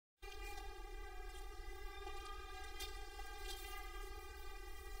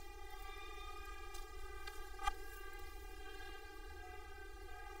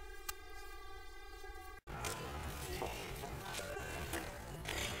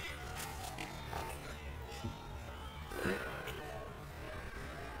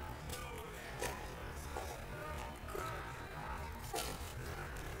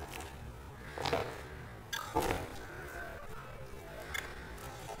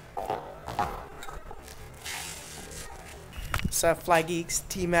What's up, Fly Geeks?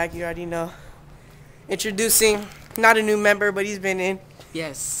 T-Mac, you already know. Introducing, not a new member, but he's been in.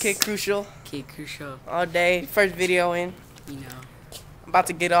 Yes. Kid Crucial. Kid Crucial. All day. First video in. You know. I'm about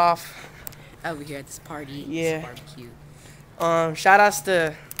to get off. Over here at this party. Yeah. This barbecue. Shout outs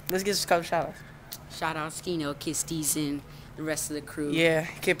to, let's get a couple shout outs. Shout outs, you know, Kid Steeson, the rest of the crew. Yeah,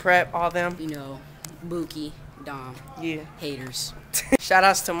 Kid Prep, all them. You know, Buki, Dom. Yeah. Haters. Shout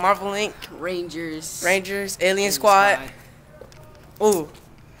outs to Marvel Inc. Rangers, Alien Squad. Ooh,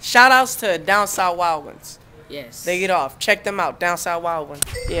 shout outs to Down South Wild Ones. Yes. They get off. Check them out, Down South Wild Ones.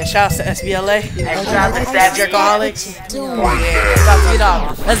 Yeah, shout outs to SBLA. Hey, shout out to Jerkaholics. Yeah, it's about to get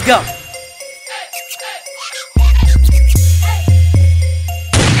off. Let's go.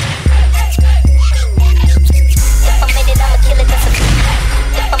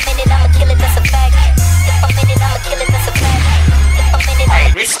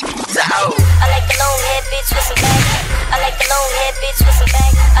 I like the long hair bitch with some bag. I like the long hair bitch with some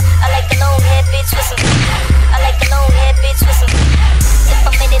bag. I like the long hair bitch with some. I like the long hair bitch with some. If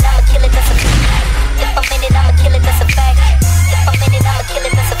I'm in it, I'ma kill it, that's a. If I'm in it, I'ma kill it, that's a fact. If I'm in it, I'ma kill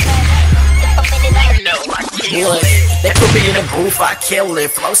it, that's a fact. If I'm in it, I'ma you know I kill it. They put me in a booth, I kill it.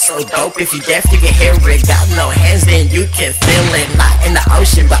 Flow so dope, if you deaf, you can hear it. Got no hands, then you can feel it. Not in the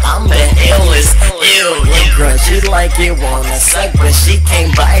ocean, but I'm the illest. Ew, little girl, she like it, wanna suck, but she can't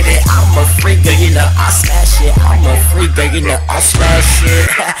bite it. I'm a freak, girl, you know I smash it. I'm a freak, girl, you know I smash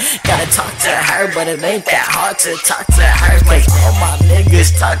it. Gotta talk to her, but it ain't that hard to talk to her. Cause all my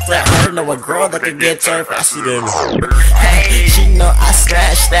niggas talk to her. Know a girl that can get turned faster than her. Hey, she know I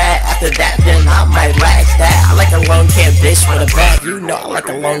smash that. After that, then I might like that. I like a long hair bitch with a bag. You know I like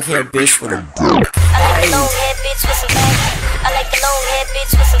a long hair bitch with a bag. I like the long hair bitch with some bag. I like the long hair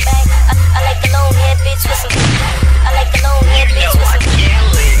bitch with some bag. I like the long hair bitch with some. I like the long hair bitch with some.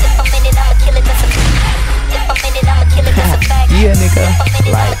 If I'm in it, I'ma kill it, that's a. If I'm in it, I'ma kill it, that's a fact. Yeah, nigga.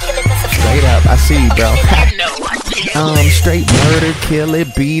 Like, straight up, I see you, bro. Straight murder, kill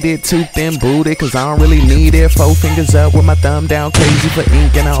it, beat it, tooth and boot it, cause I don't really need it. 4 fingers up with my thumb down, crazy for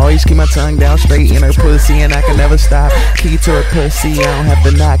ink, and I always keep my tongue down straight in her pussy, and I can never stop. Key to her pussy, I don't have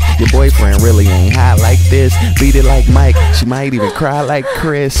to knock. Your boyfriend really ain't hot like this. Beat it like Mike, she might even cry like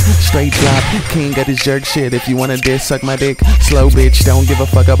Chris. Straight drop, king of this jerk shit. If you wanna diss, suck my dick. Slow bitch, don't give a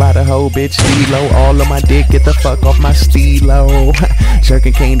fuck about a hoe bitch. D-low, all of my dick, get the fuck off my steelo.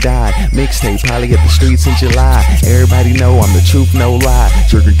 Jerkin can't die, mixtape, probably hit the streets in July. Everybody know I'm the truth, no lie.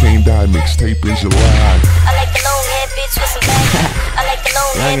 Jerkin can't die, mixtape in July. I like the long hair bitch with some bag. I like the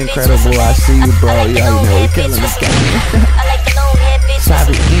long hair bitch with some incredible, I see you, bro. Yeah, you know we killing this game. I like the long hair bitch with some.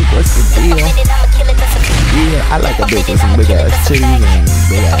 Savvy Ink, what's the deal? Yeah, I like a bitch with some big ass titties and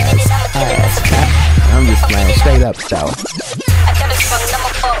big ass ass. I'm just playing straight up though. I got a strong number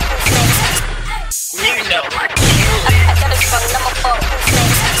 4, who's next? You know I kill it. I got a strong number 4, who's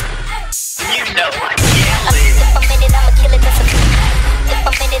next? You know I kill it. If I'm in it, I'ma kill it, that's a. If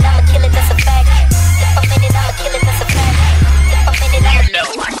I'm in it, I'ma kill it, that's a fact. If I'm in it, I'ma kill it, that's a fact. If I'm in it, I'ma. You know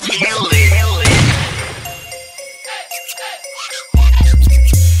I kill it.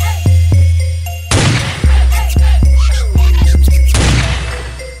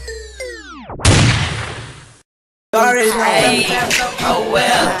 Hey, oh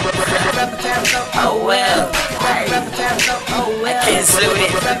well, oh well, hey, I can't suit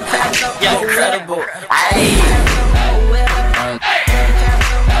it, you're incredible, hey, oh well,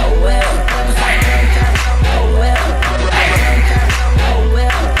 oh well, oh well,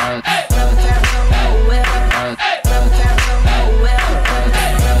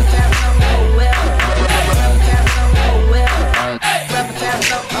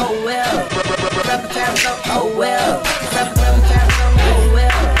 oh well.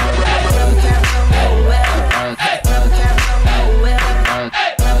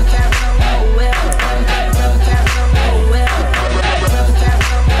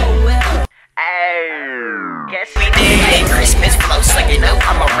 Christmas flow, so you know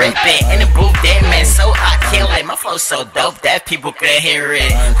I'ma rip it. In the booth, dead man, so I kill it. My flow so dope that people could hear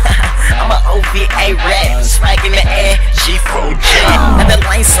it. I'm a OVA rap, swag in the air, G4J. Another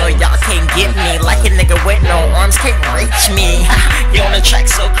lane, so y'all can't get me. Like a nigga with no arms can't reach me. You on the track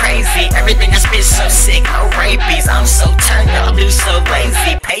so crazy, everything I spit so sick, no rabies. I'm so turned, y'all do so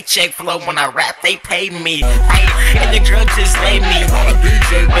lazy. Paycheck flow when I rap, they pay me. And the girl just laid me. Hey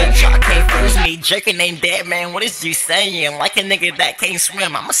DJ, but y'all can't fuse me. Jerkin ain't dead, man, what is you saying? Like a nigga that can't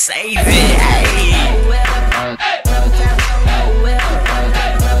swim, I'ma save it. Hey.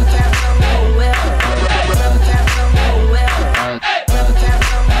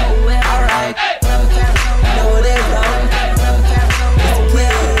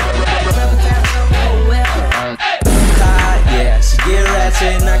 Yeah.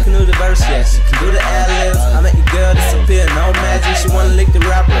 pill, no magic. She wanna lick the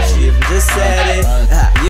rapper, she even just said it.